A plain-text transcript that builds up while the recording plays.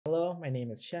name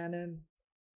is Shannon,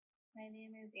 My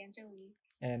name is Angelique.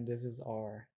 and this is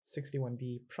our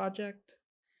 61B project.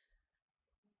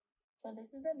 So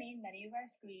this is the main menu of our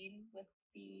screen with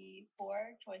the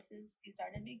 4 choices to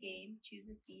start a new game, choose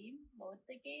a theme, load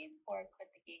the game, or quit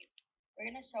the game. We're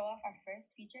going to show off our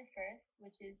first feature first,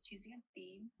 which is choosing a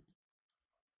theme.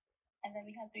 And then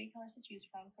we have 3 colors to choose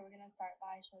from, so we're going to start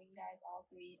by showing you guys all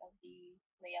 3 of the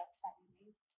layouts that we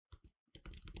made.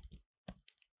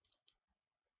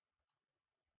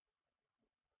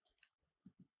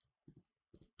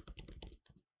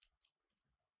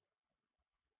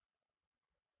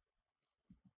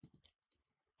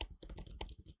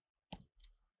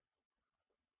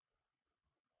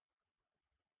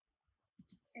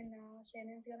 And now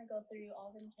Shannon's going to go through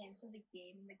all the mechanics of the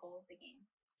game and the goal of the game.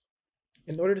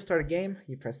 In order to start a game,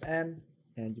 you press N,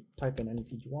 and you type in any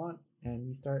seed you want, and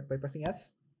you start by pressing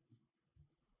S.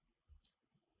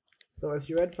 So as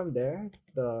you read from there,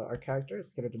 our character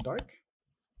is scattered to dark.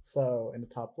 So in the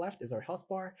top left is our health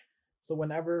bar. So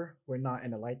whenever we're not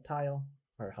in a light tile,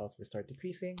 our health will start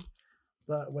decreasing.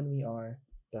 But when we are,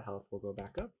 the health will go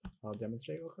back up. I'll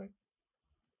demonstrate real quick.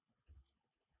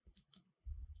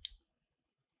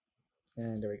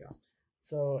 And there we go.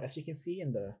 So as you can see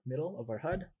in the middle of our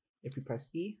HUD, if we press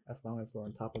E, as long as we're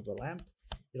on top of the lamp,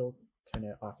 it'll turn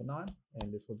it off and on.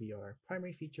 And this will be our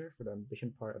primary feature for the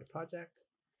ambition part of the project.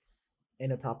 In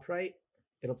the top right,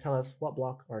 it'll tell us what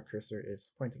block our cursor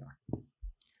is pointing on.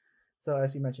 So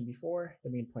as we mentioned before, the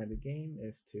main point of the game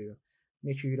is to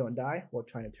make sure you don't die while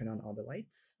trying to turn on all the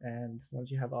lights. And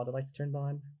once you have all the lights turned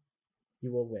on,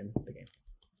 you will win the game.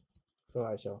 So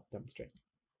I shall demonstrate.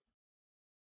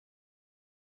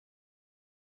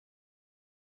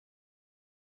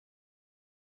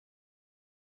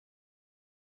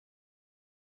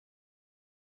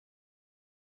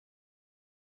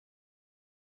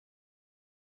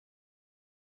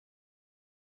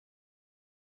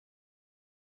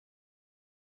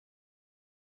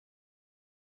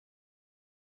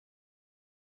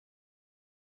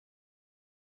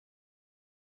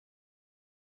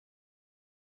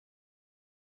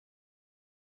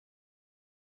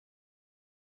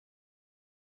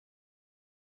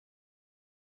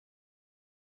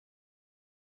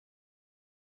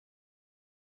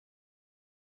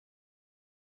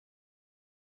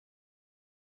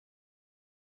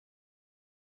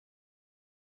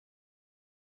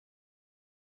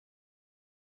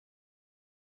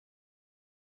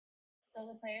 So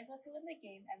the players have to win the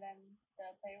game, and then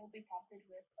the player will be prompted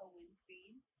with a win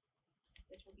screen,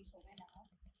 which will be shown right now.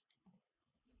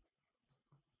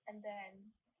 And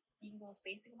then you can go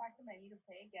spacing back to menu to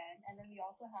play again. And then we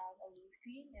also have a lose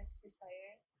screen if the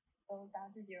player goes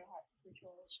down to 0 hearts, which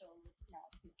will show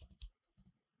now too.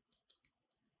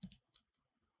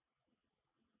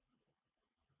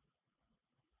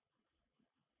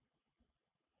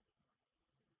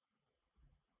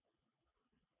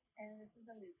 And this is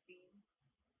the lose screen.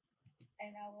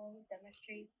 And I will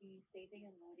demonstrate the saving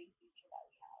and loading feature that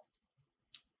we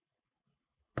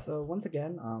have. So once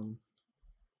again,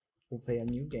 we'll play a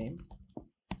new game.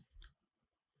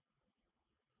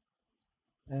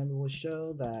 And we'll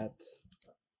show that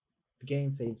the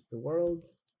game saves the world,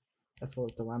 as well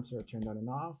as the lamps are turned on and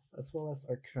off, as well as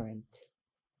our current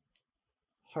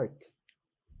heart.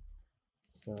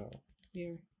 So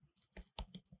here.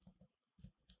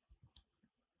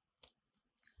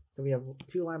 So we have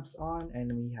 2 lamps on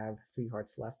and we have 3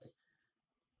 hearts left.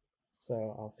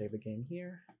 So I'll save the game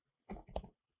here.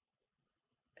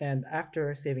 And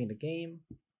after saving the game,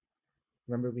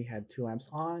 remember we had 2 lamps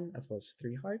on as well as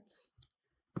 3 hearts.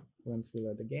 Once we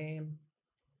load the game,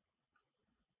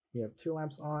 we have 2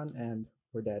 lamps on and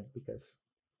we're dead because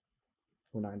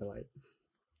we're not in the light.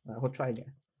 We'll try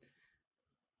again.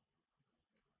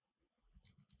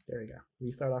 There we go. We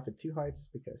start off with 2 hearts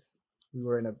because we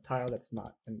were in a tile that's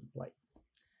not in light.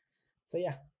 So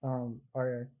yeah,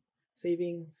 our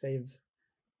saving saves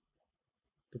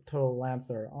the total lamps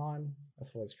that are on,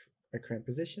 as well as our current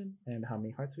position and how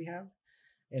many hearts we have.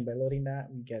 And by loading that,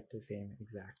 we get the same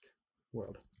exact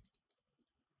world.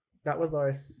 That was our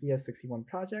CS61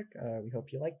 project. We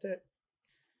hope you liked it.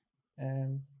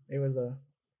 And it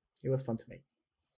was fun to make.